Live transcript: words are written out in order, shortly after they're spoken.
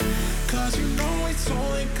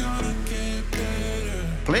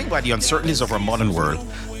Plagued by the uncertainties of our modern world,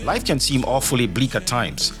 life can seem awfully bleak at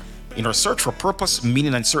times. In our search for purpose,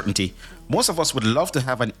 meaning, and certainty, most of us would love to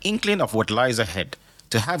have an inkling of what lies ahead,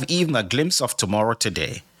 to have even a glimpse of tomorrow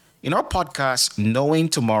today. In our podcast, Knowing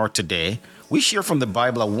Tomorrow Today, we share from the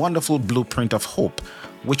Bible a wonderful blueprint of hope,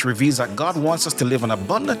 which reveals that God wants us to live an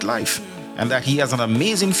abundant life and that He has an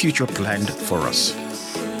amazing future planned for us.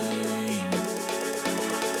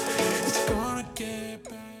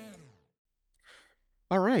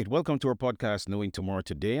 All right, welcome to our podcast, Knowing Tomorrow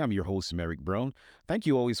Today. I'm your host, Merrick Brown. Thank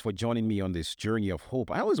you always for joining me on this journey of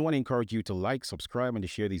hope. I always want to encourage you to like, subscribe, and to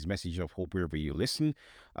share these messages of hope wherever you listen,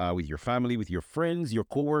 with your family, with your friends, your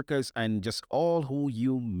coworkers, and just all who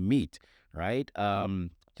you meet, right?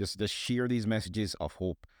 Just share these messages of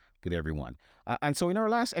hope with everyone. And so in our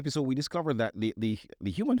last episode, we discovered that the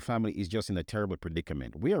human family is just in a terrible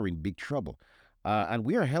predicament. We are in big trouble. And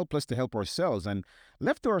we are helpless to help ourselves. And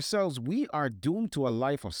left to ourselves, we are doomed to a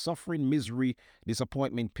life of suffering, misery,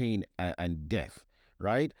 disappointment, pain, and death,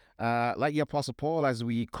 right? Like the Apostle Paul, as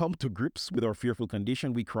we come to grips with our fearful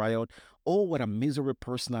condition, we cry out, "Oh, what a miserable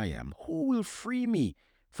person I am. Who will free me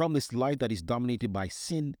from this life that is dominated by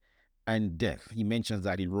sin and death?" He mentions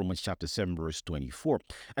that in Romans chapter 7, verse 24.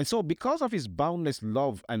 And so, because of his boundless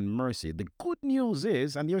love and mercy, the good news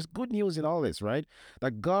is, and there's good news in all this, right?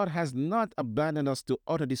 That God has not abandoned us to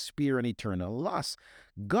utter despair and eternal loss.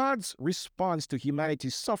 God's response to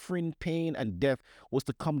humanity's suffering, pain, and death was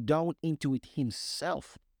to come down into it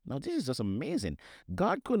himself. Now, this is just amazing.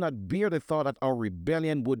 God could not bear the thought that our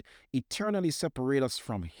rebellion would eternally separate us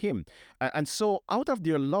from Him. And so, out of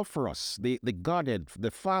their love for us, the Godhead, the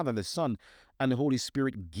Father, the Son, and the Holy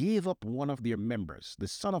Spirit gave up one of their members, the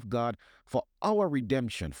Son of God, for our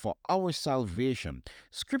redemption, for our salvation.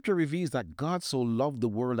 Scripture reveals that God so loved the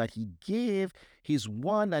world that He gave His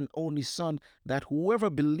one and only Son, that whoever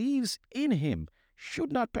believes in Him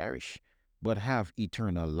should not perish but have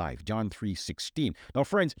eternal life. John 3:16. Now,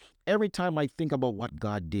 friends, every time I think about what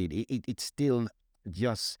God did, it still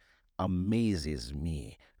just amazes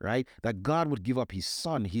me, right? That God would give up his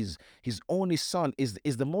son, his only son, is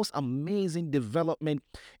the most amazing development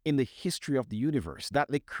in the history of the universe. That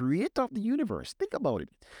the creator of the universe, think about it,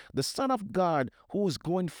 the Son of God, who is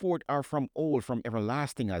going forth are from old, from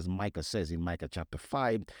everlasting, as Micah says in Micah chapter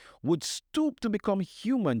 5, would stoop to become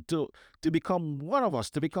human, to become one of us,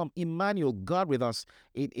 to become Emmanuel, God with us.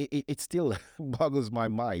 It still boggles my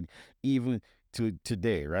mind, even to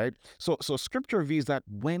today, right? So scripture reveals that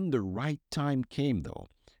when the right time came, though,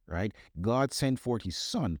 right, God sent forth his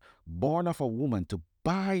son, born of a woman, to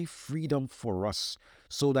buy freedom for us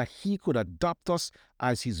so that he could adopt us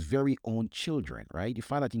as his very own children, right? You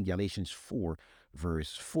find that in Galatians 4,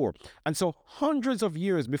 verse 4. And so, hundreds of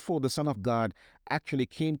years before the Son of God actually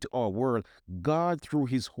came to our world, God, through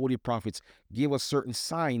his holy prophets, gave us certain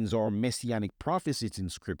signs or messianic prophecies in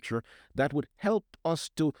scripture that would help us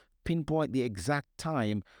to pinpoint the exact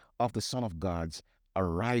time of the Son of God's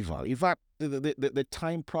arrival. In fact, the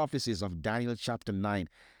time prophecies of Daniel chapter 9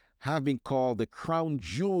 have been called the crown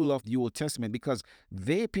jewel of the Old Testament because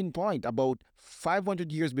they pinpoint about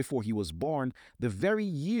 500 years before he was born, the very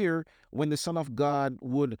year when the Son of God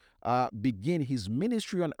would begin his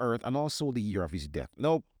ministry on earth, and also the year of his death.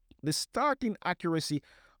 Now, the starting accuracy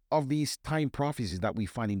of these time prophecies that we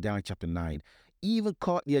find in Daniel chapter 9 even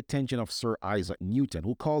caught the attention of Sir Isaac Newton,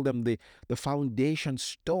 who called them the foundation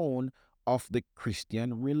stone of the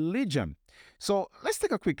Christian religion. So let's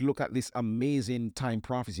take a quick look at this amazing time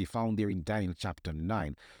prophecy found there in Daniel chapter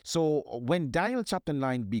 9. So when Daniel chapter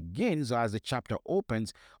 9 begins, as the chapter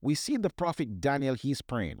opens, we see the prophet Daniel, he's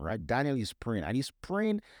praying, right? Daniel is praying, and he's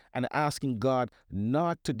praying and asking God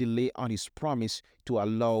not to delay on his promise to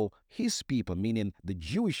allow his people, meaning the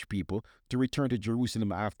Jewish people, to return to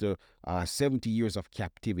Jerusalem after 70 years of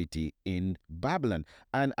captivity in Babylon.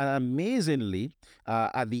 And amazingly,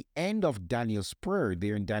 at the end of Daniel's prayer,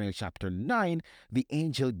 there in Daniel chapter 9, the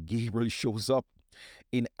angel Gabriel shows up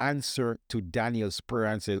in answer to Daniel's prayer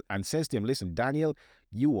and says to him, "Listen, Daniel,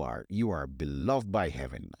 you are beloved by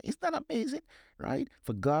heaven." Isn't that amazing, right?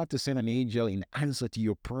 For God to send an angel in answer to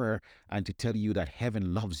your prayer and to tell you that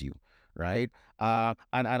heaven loves you, right?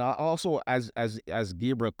 And also, as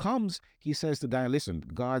Gabriel comes, he says to Daniel, "Listen,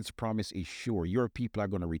 God's promise is sure. Your people are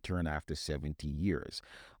going to return after 70 years."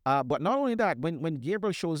 But not only that, when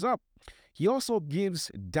Gabriel shows up, he also gives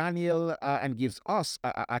Daniel and gives us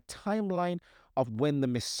a timeline of when the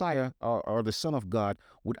Messiah, or the Son of God,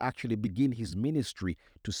 would actually begin his ministry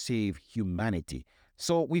to save humanity.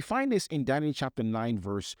 So we find this in Daniel chapter 9,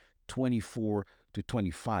 verse 24 to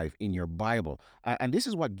 25 in your Bible. And this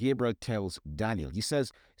is what Gabriel tells Daniel. He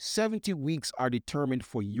says, 70 weeks are determined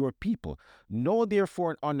for your people. Know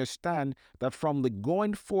therefore and understand that from the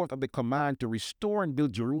going forth of the command to restore and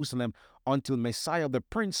build Jerusalem until Messiah the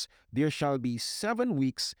Prince, there shall be 7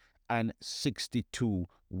 weeks and 62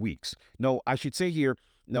 weeks. Now, I should say here,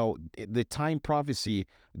 no, the time prophecy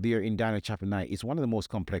there in Daniel chapter 9 is one of the most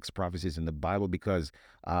complex prophecies in the Bible because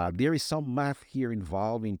there is some math here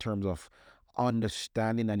involved in terms of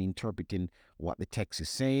understanding and interpreting what the text is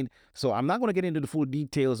saying. So I'm not going to get into the full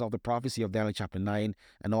details of the prophecy of Daniel chapter 9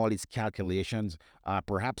 and all its calculations.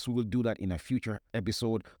 Perhaps we will do that in a future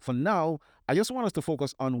episode. For now, I just want us to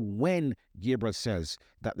focus on when Gabriel says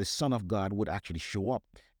that the Son of God would actually show up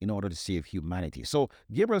in order to save humanity. So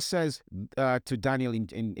Gabriel says to Daniel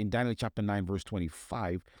in Daniel chapter 9, verse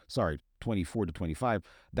 25, sorry, 24 to 25,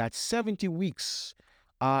 that 70 weeks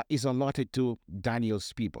is allotted to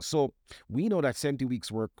Daniel's people. So we know that 70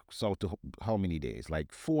 weeks works out to how many days?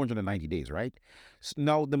 Like 490 days, right?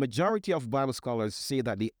 Now, the majority of Bible scholars say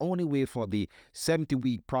that the only way for the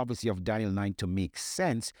 70-week prophecy of Daniel 9 to make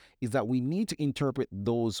sense is that we need to interpret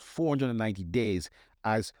those 490 days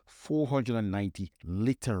as 490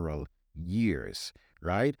 literal years,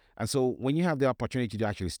 right? And so when you have the opportunity to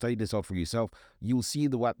actually study this out for yourself, you'll see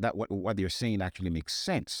what they're saying actually makes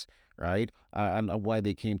sense, right? And why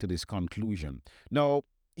they came to this conclusion. Now,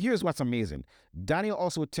 here's what's amazing. Daniel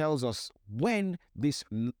also tells us when this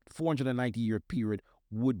 490-year period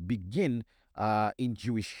would begin in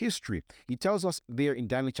Jewish history. He tells us there in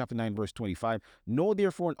Daniel chapter 9, verse 25, know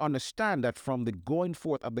therefore and understand that from the going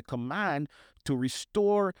forth of the command to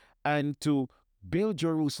restore and to build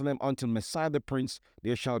Jerusalem until Messiah the Prince,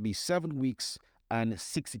 there shall be 7 weeks and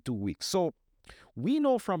 62 weeks. So we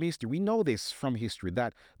know from history, we know this from history,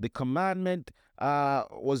 that the commandment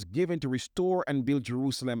was given to restore and build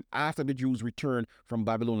Jerusalem after the Jews returned from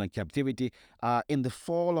Babylonian captivity in the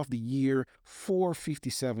fall of the year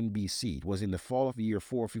 457 BC. It was in the fall of the year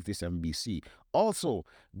 457 BC. Also,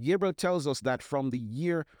 Gabriel tells us that from the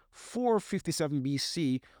year 457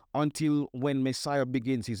 BC until when Messiah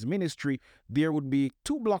begins his ministry, there would be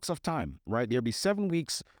 2 blocks of time, right? There'd be 7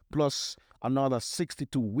 weeks plus another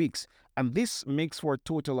 62 weeks. And this makes for a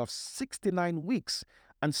total of 69 weeks.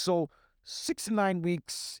 And so 69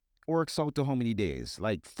 weeks works out to how many days?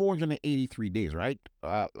 Like 483 days, right?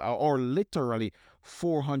 Or literally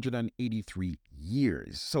 483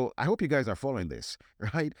 years. So I hope you guys are following this,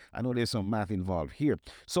 right? I know there's some math involved here.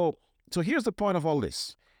 So here's the point of all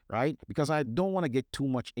this, right? Because I don't want to get too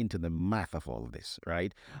much into the math of all of this,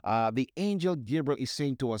 right? The angel Gabriel is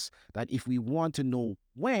saying to us that if we want to know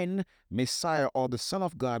when Messiah or the Son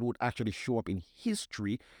of God would actually show up in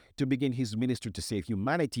history to begin his ministry to save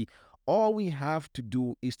humanity, all we have to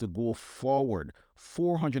do is to go forward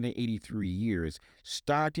 483 years,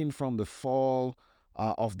 starting from the fall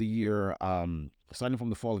of the year, starting from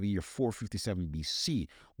the fall of the year 457 BC.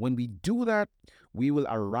 When we do that, we will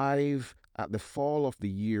arrive at the fall of the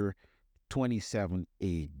year 27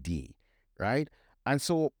 AD, right? And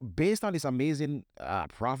so, based on this amazing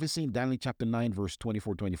prophecy in Daniel chapter 9, verse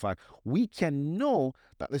 24-25, we can know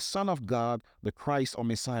that the Son of God, the Christ or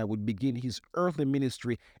Messiah, would begin his earthly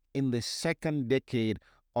ministry in the second decade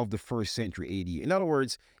of the first century AD. In other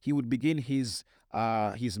words, he would begin his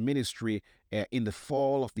ministry in the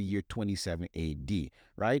fall of the year 27 AD,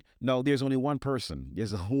 right? Now, there's only one person.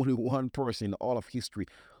 There's only one person in all of history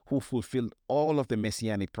who fulfilled all of the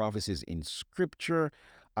messianic prophecies in Scripture.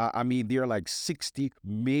 I mean, there are like 60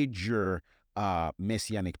 major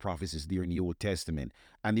messianic prophecies there in the Old Testament.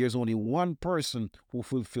 And there's only one person who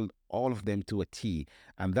fulfilled all of them to a T.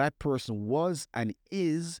 And that person was and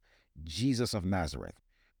is Jesus of Nazareth,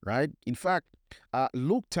 right? In fact,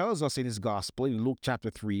 Luke tells us in his gospel, in Luke chapter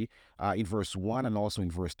 3, in verse 1 and also in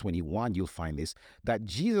verse 21, you'll find this, that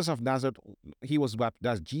Jesus of Nazareth,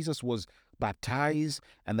 that Jesus was baptized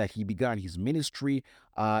and that he began his ministry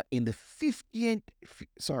in the 15th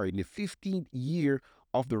year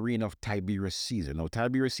of the reign of Tiberius Caesar. Now,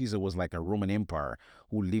 Tiberius Caesar was like a Roman emperor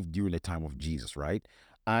who lived during the time of Jesus, right?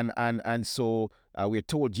 And so we're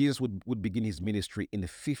told Jesus would begin his ministry in the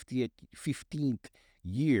 15th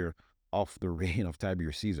year of the reign of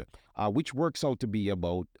Tiberius Caesar, which works out to be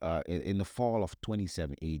about in the fall of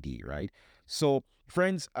 27 AD, right? So,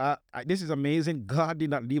 friends, this is amazing. God did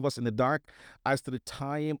not leave us in the dark as to the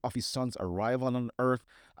time of his son's arrival on earth.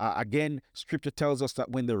 Again, scripture tells us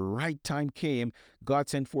that when the right time came, God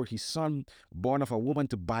sent forth his son, born of a woman,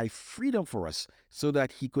 to buy freedom for us so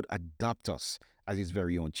that he could adopt us as his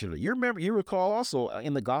very own children. You recall also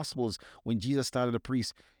in the Gospels when Jesus started to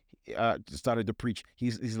preach,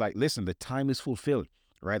 he's like, listen, the time is fulfilled.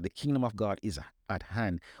 right? The kingdom of God is at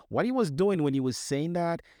hand. What he was doing when he was saying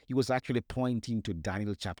that, he was actually pointing to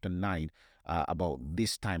Daniel chapter 9 about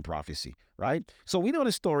this time prophecy, right? So we know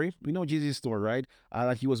the story. We know Jesus' story, right?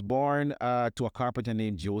 That he was born to a carpenter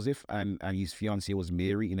named Joseph, and his fiancée was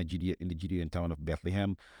Mary in the Judean town of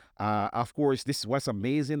Bethlehem. Of course, this is what's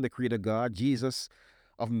amazing. The Creator God, Jesus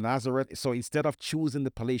of Nazareth. So instead of choosing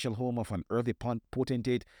the palatial home of an earthly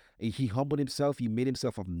potentate, he humbled himself. He made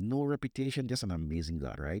himself of no reputation. Just an amazing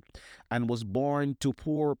God, right? And was born to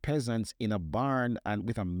poor peasants in a barn and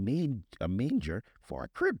with a manger for a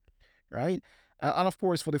crib, right? And of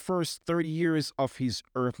course, for the first 30 years of his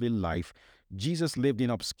earthly life, Jesus lived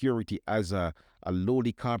in obscurity as a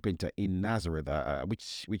lowly carpenter in Nazareth,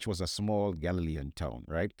 which was a small Galilean town,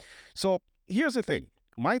 right? So here's the thing.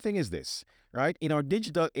 My thing is this, right? In our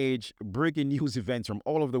digital age, breaking news events from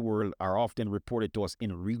all over the world are often reported to us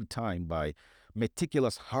in real time by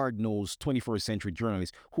meticulous, hard nosed 21st century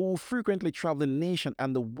journalists who frequently travel the nation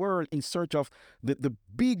and the world in search of the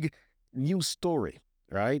big news story.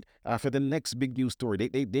 Right after the next big news story,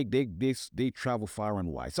 they travel far and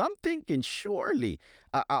wide. So I'm thinking, surely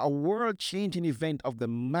a world-changing event of the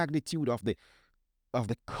magnitude of the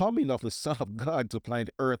coming of the Son of God to planet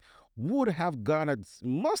Earth must have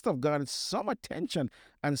garnered some attention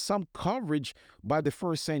and some coverage by the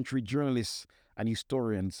first century journalists and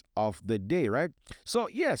historians of the day, right? So,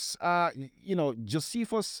 yes,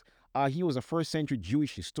 Josephus, he was a first century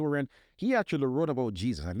Jewish historian. He actually wrote about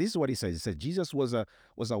Jesus. And this is what he says. He said, Jesus was a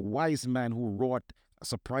wise man who wrought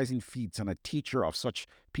surprising feats and a teacher of such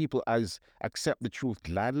people as accept the truth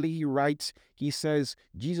gladly. He writes, he says,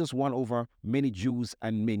 Jesus won over many Jews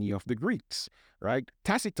and many of the Greeks, right?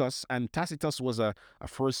 Tacitus was a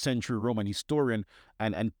first century Roman historian,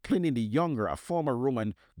 and Pliny the Younger, a former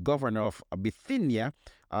Roman governor of Bithynia,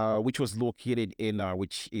 which is located in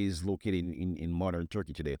modern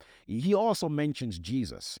Turkey today. He also mentions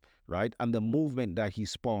Jesus, right, and the movement that he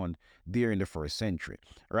spawned there in the first century,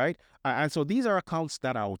 right? And so these are accounts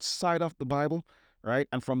that are outside of the Bible, right?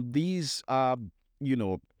 And from these, you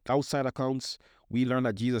know, outside accounts, we learn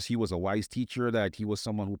that Jesus, he was a wise teacher, that he was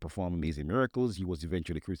someone who performed amazing miracles. He was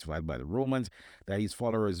eventually crucified by the Romans, that his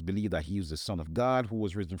followers believed that he was the Son of God who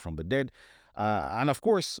was risen from the dead. And of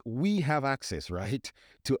course, we have access, right,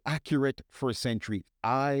 to accurate first century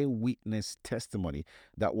eyewitness testimony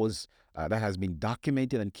that has been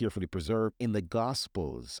documented and carefully preserved in the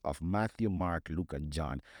Gospels of Matthew, Mark, Luke, and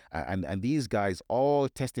John. And these guys all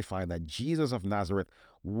testify that Jesus of Nazareth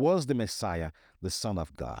was the Messiah, the Son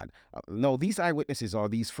of God. Now, these eyewitnesses or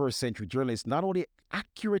these first century journalists not only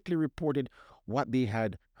accurately reported what they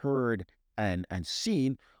had heard and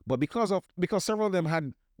seen, but because several of them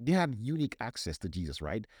had unique access to Jesus,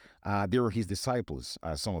 right? They were his disciples,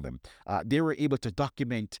 some of them. They were able to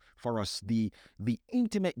document for us the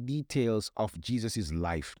intimate details of Jesus's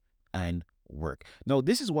life and work. Now,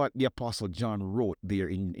 this is what the Apostle John wrote there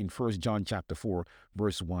in 1 John chapter 4,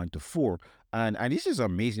 verse 1 to 4. And this is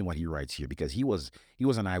amazing what he writes here, because he was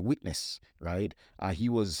an eyewitness, right? He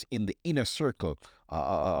was in the inner circle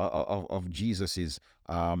of Jesus's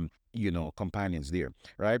companions there,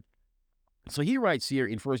 right? So he writes here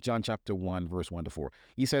in 1 John chapter 1, verse 1 to 4.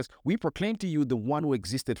 He says, "We proclaim to you the one who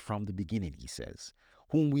existed from the beginning," he says,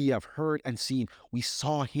 "whom we have heard and seen. We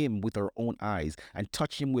saw him with our own eyes and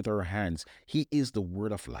touched him with our hands. He is the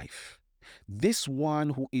word of life. This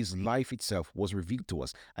one who is life itself was revealed to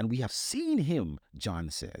us, and we have seen him," John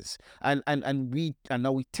says. And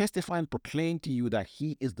now we testify and proclaim to you that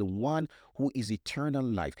he is the one who is eternal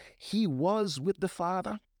life. He was with the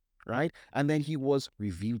Father, right? And then he was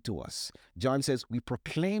revealed to us. John says, "We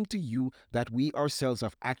proclaim to you that we ourselves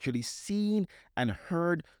have actually seen and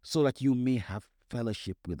heard, so that you may have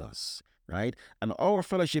fellowship with us." Right? And our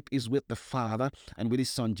fellowship is with the Father and with his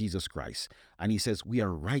Son, Jesus Christ. And he says, "We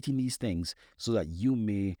are writing these things so that you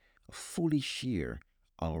may fully share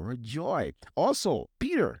our joy." Also,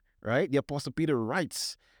 Peter, right? The Apostle Peter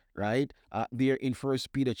writes, right? There in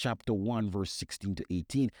First Peter chapter 1, verse 16 to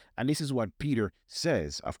 18. And this is what Peter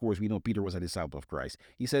says. Of course, we know Peter was a disciple of Christ.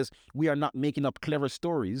 He says, "We are not making up clever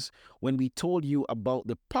stories when we told you about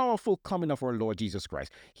the powerful coming of our Lord Jesus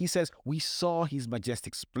Christ." He says, "We saw his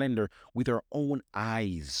majestic splendor with our own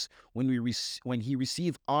eyes when he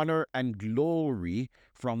received honor and glory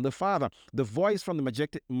from the Father. The voice from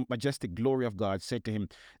the majestic glory of God said to him,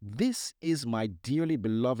 'This is my dearly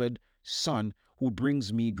beloved Son, who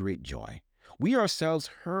brings me great joy.' We ourselves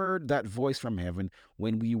heard that voice from heaven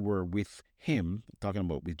when we were with him," talking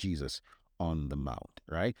about with Jesus, on the mount,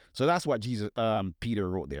 right? So that's what Peter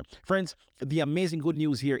wrote there. Friends, the amazing good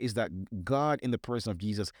news here is that God, in the person of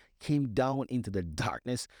Jesus, came down into the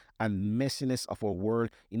darkness and messiness of our world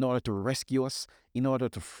in order to rescue us, in order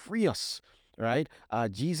to free us, right?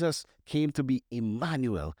 Jesus came to be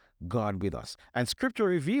Emmanuel, God with us. And scripture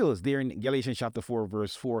reveals there in Galatians chapter 4,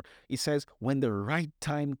 verse 4, it says, when the right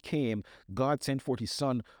time came, God sent forth his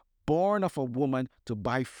son, born of a woman, to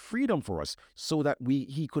buy freedom for us so that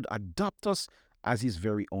he could adopt us as his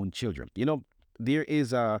very own children. You know, there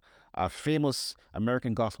is a famous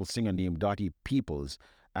American gospel singer named Dottie Peoples,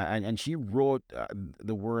 and she wrote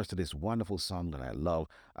the words to this wonderful song that I love.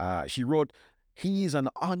 She wrote, he is an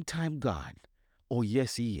on-time God. Oh,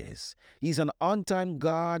 yes, he is. He's an on time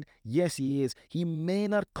God. Yes, he is. He may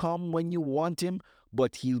not come when you want him,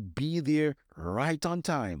 but he'll be there right on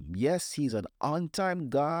time. Yes, he's an on time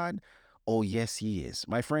God. Oh, yes, he is.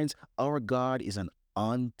 My friends, our God is an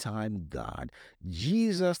on time God.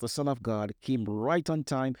 Jesus, the Son of God, came right on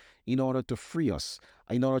time in order to free us,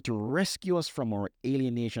 in order to rescue us from our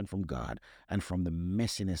alienation from God and from the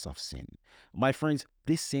messiness of sin. My friends,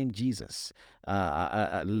 this same Jesus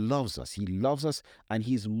loves us. He loves us, and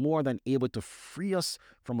he's more than able to free us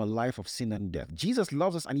from a life of sin and death. Jesus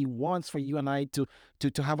loves us, and he wants for you and I to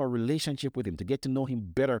have a relationship with him, to get to know him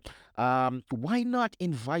better. Why not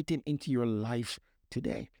invite him into your life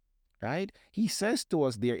today? Right? He says to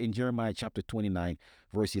us there in Jeremiah chapter 29,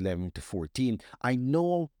 verse 11 to 14, I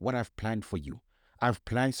know what I've planned for you. I've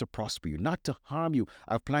plans to prosper you, not to harm you.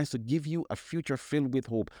 I've plans to give you a future filled with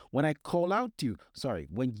hope. When you call out to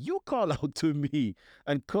me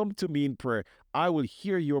and come to me in prayer, I will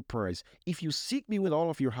hear your prayers. If you seek me with all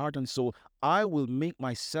of your heart and soul, I will make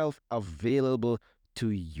myself available to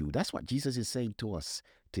you. That's what Jesus is saying to us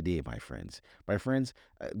today, my friends. My friends,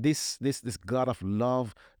 this God of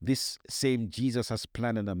love, this same Jesus has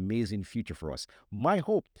planned an amazing future for us. My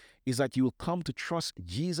hope is that you will come to trust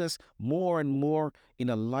Jesus more and more in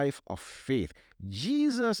a life of faith.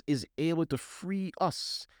 Jesus is able to free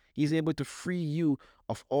us. He's able to free you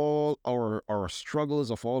of all our struggles,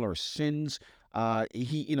 of all our sins.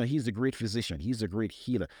 He's a great physician. He's a great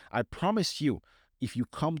healer. I promise you, if you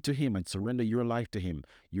come to him and surrender your life to him,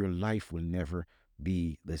 your life will never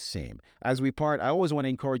be the same. As we part, I always want to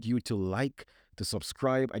encourage you to like, to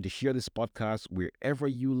subscribe, and to share this podcast wherever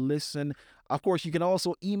you listen. Of course, you can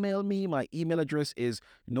also email me. My email address is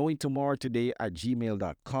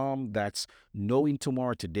knowingtomorrowtoday@gmail.com. That's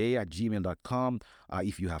knowingtomorrowtoday@gmail.com.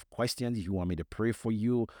 If you have questions, if you want me to pray for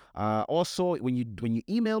you. Also, when you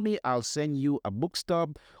email me, I'll send you a book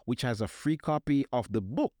stub, which has a free copy of the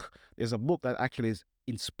book. There's a book that actually is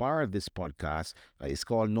inspired this podcast. It's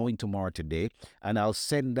called Knowing Tomorrow Today, and I'll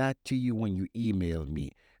send that to you when you email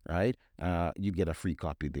me. Right? You get a free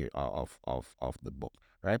copy there of the book.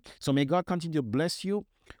 Right? So may God continue to bless you.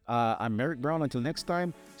 I'm Merrick Brown. Until next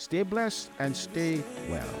time, stay blessed and stay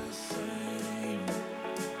well.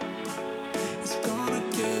 It's gonna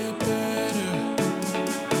get better.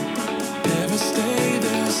 Never stay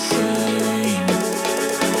the same.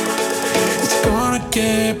 It's gonna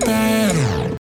get better.